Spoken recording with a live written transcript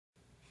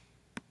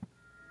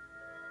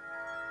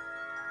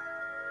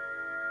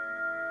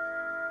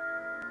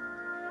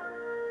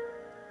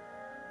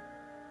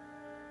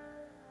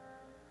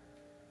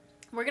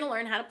we're going to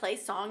learn how to play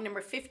song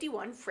number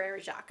 51, Frere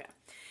Jacques.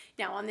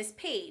 Now on this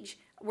page,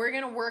 we're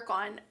going to work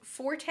on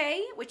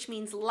forte, which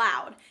means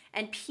loud,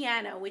 and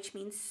piano, which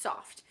means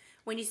soft.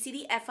 When you see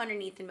the F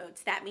underneath the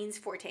notes, that means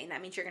forte, and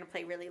that means you're going to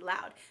play really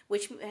loud.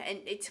 And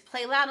to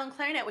play loud on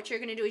clarinet, what you're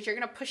going to do is you're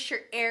going to push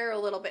your air a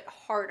little bit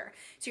harder.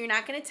 So you're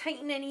not going to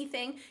tighten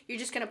anything. You're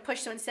just going to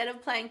push. So instead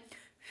of playing,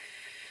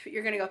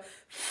 you're going to go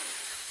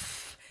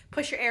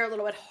push your air a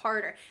little bit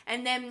harder.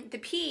 And then the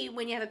P,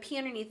 when you have a P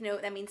underneath the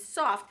note, that means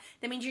soft.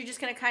 That means you're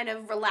just going to kind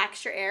of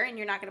relax your air, and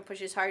you're not going to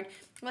push as hard.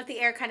 Let the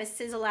air kind of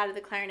sizzle out of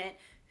the clarinet.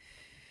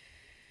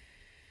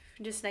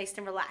 Just nice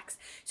and relaxed.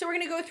 So we're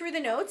going to go through the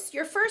notes.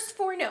 Your first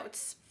 4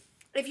 notes,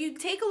 if you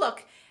take a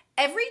look,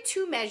 every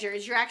 2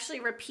 measures, you're actually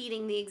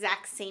repeating the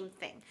exact same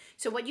thing.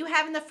 So what you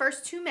have in the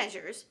first 2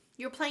 measures,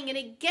 you're playing it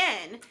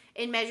again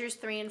in measures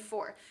 3 and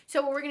 4.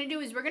 So what we're going to do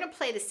is we're going to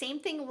play the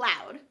same thing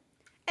loud,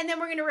 and then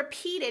we're going to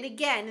repeat it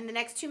again in the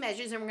next 2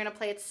 measures, and we're going to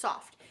play it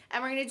soft.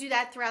 And we're going to do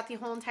that throughout the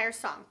whole entire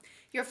song.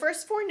 Your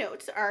first 4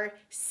 notes are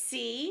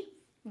C,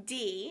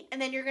 D,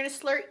 and then you're going to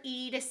slur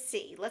E to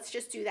C. Let's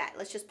just do that.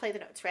 Let's just play the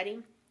notes. Ready?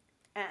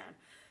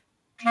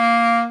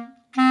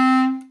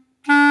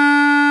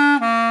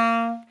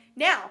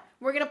 Now,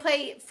 we're going to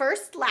play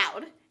first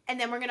loud, and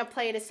then we're going to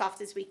play it as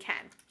soft as we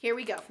can. Here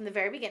we go. From the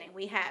very beginning,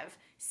 we have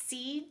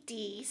C,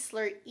 D,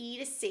 slur E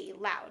to C,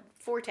 loud,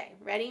 forte.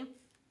 Ready?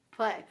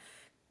 Play.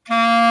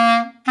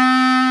 Now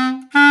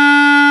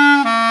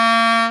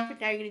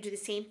you're going to do the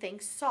same thing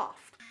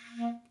soft.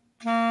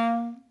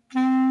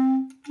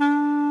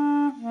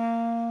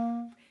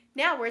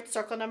 Now we're at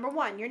circle number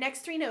 1. Your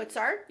next 3 notes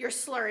are, you're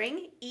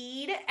slurring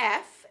E to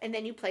F, and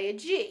then you play a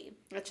G.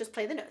 Let's just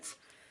play the notes.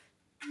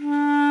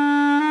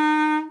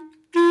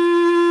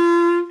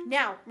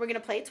 Now we're going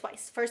to play it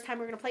twice. First time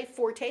we're going to play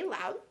forte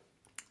loud.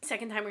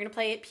 Second time we're going to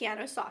play it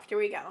piano soft. Here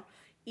we go.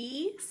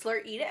 E,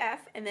 slur E to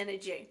F, and then a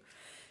G.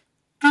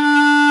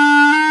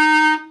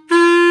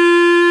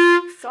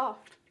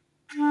 Soft.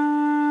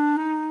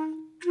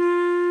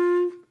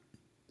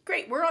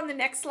 Great, we're on the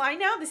next line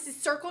now. This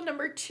is circle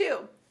number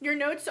 2. Your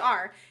notes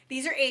are,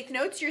 these are 8th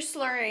notes. You're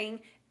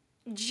slurring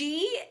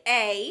G,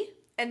 A,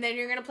 and then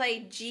you're going to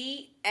play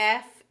G,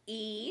 F,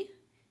 E,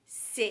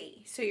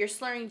 C. So you're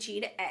slurring G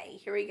to A.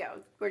 Here we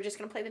go. We're just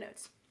going to play the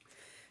notes.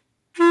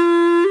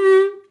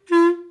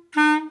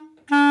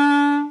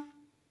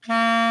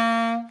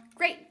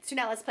 Great. So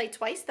now let's play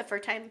twice. The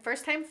first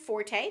time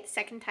forte, the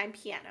second time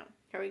piano.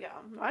 Here we go.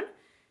 1,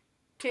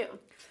 2.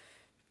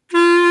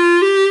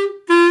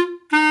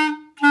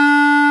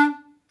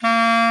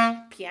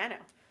 Piano.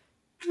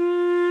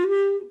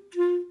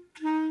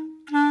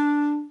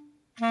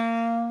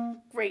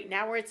 Great,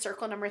 now we're at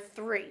circle number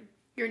 3.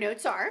 Your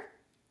notes are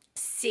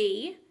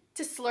C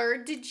to slur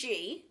to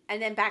G,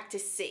 and then back to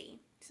C.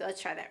 So let's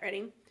try that.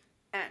 Ready?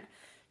 And.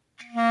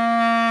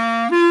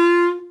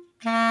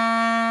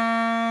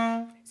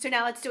 So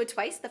now let's do it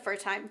twice. The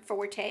first time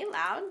forte,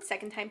 loud.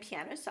 Second time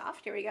piano,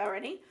 soft. Here we go.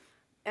 Ready?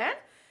 And.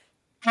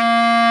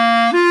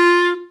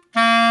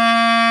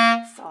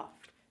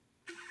 Soft.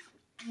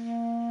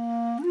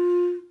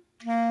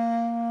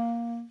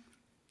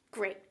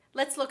 Great.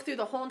 Let's look through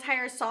the whole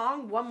entire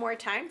song one more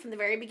time from the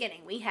very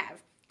beginning. We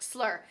have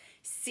slur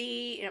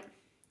C,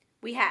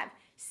 we have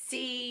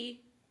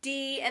C,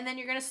 D, and then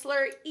you're going to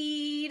slur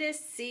E to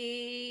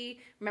C.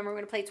 Remember, we're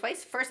going to play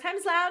twice. First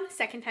time's loud,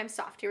 second time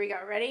soft. Here we go.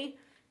 Ready?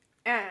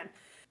 And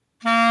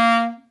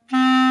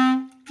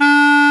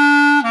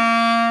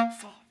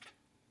soft.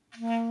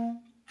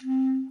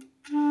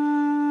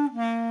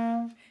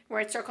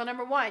 We're at circle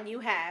number 1. You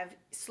have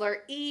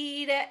slur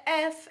E to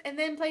F, and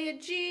then play a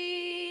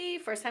G.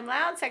 First time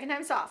loud, second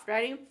time soft.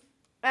 Ready?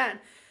 And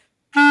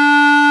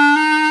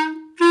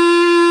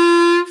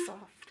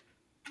soft.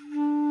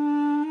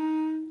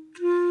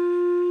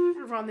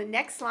 We're on the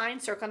next line,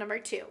 circle number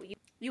 2.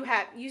 You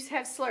have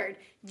slurred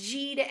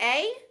G to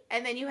A,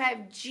 and then you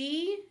have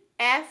G,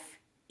 F,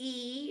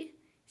 E,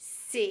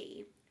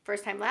 C.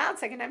 First time loud,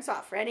 second time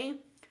soft. Ready?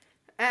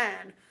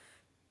 And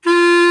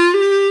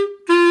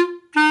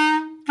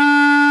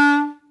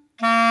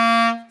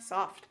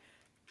soft.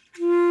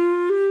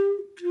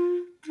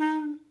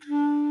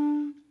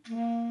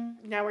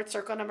 Now we're at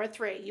circle number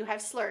 3. You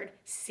have slurred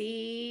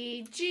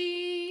C,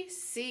 G,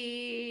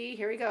 C.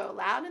 Here we go.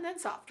 Loud and then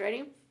soft.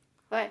 Ready?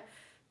 Play.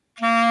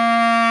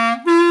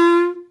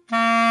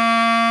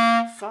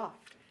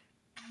 Soft.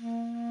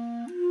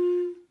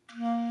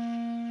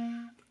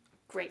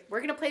 Great. We're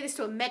going to play this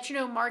to a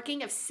metronome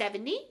marking of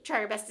 70. Try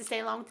our best to stay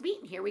along with the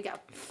beat. And here we go.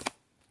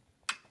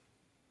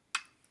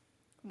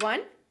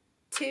 1,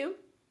 2,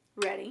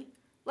 ready,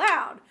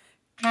 loud.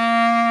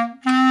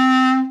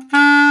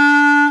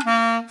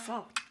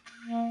 Soft.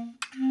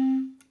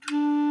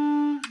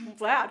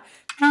 Loud.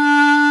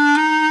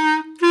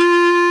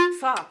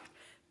 Soft.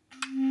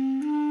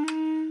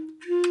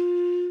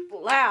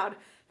 Loud.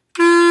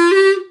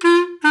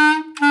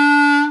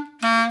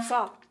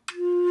 Soft.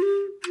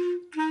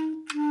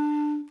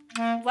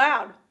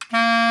 Loud.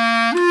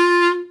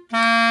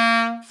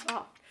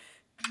 Soft.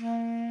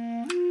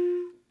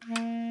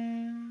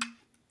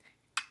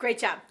 Great. Great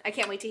job. I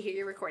can't wait to hear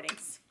your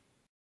recordings.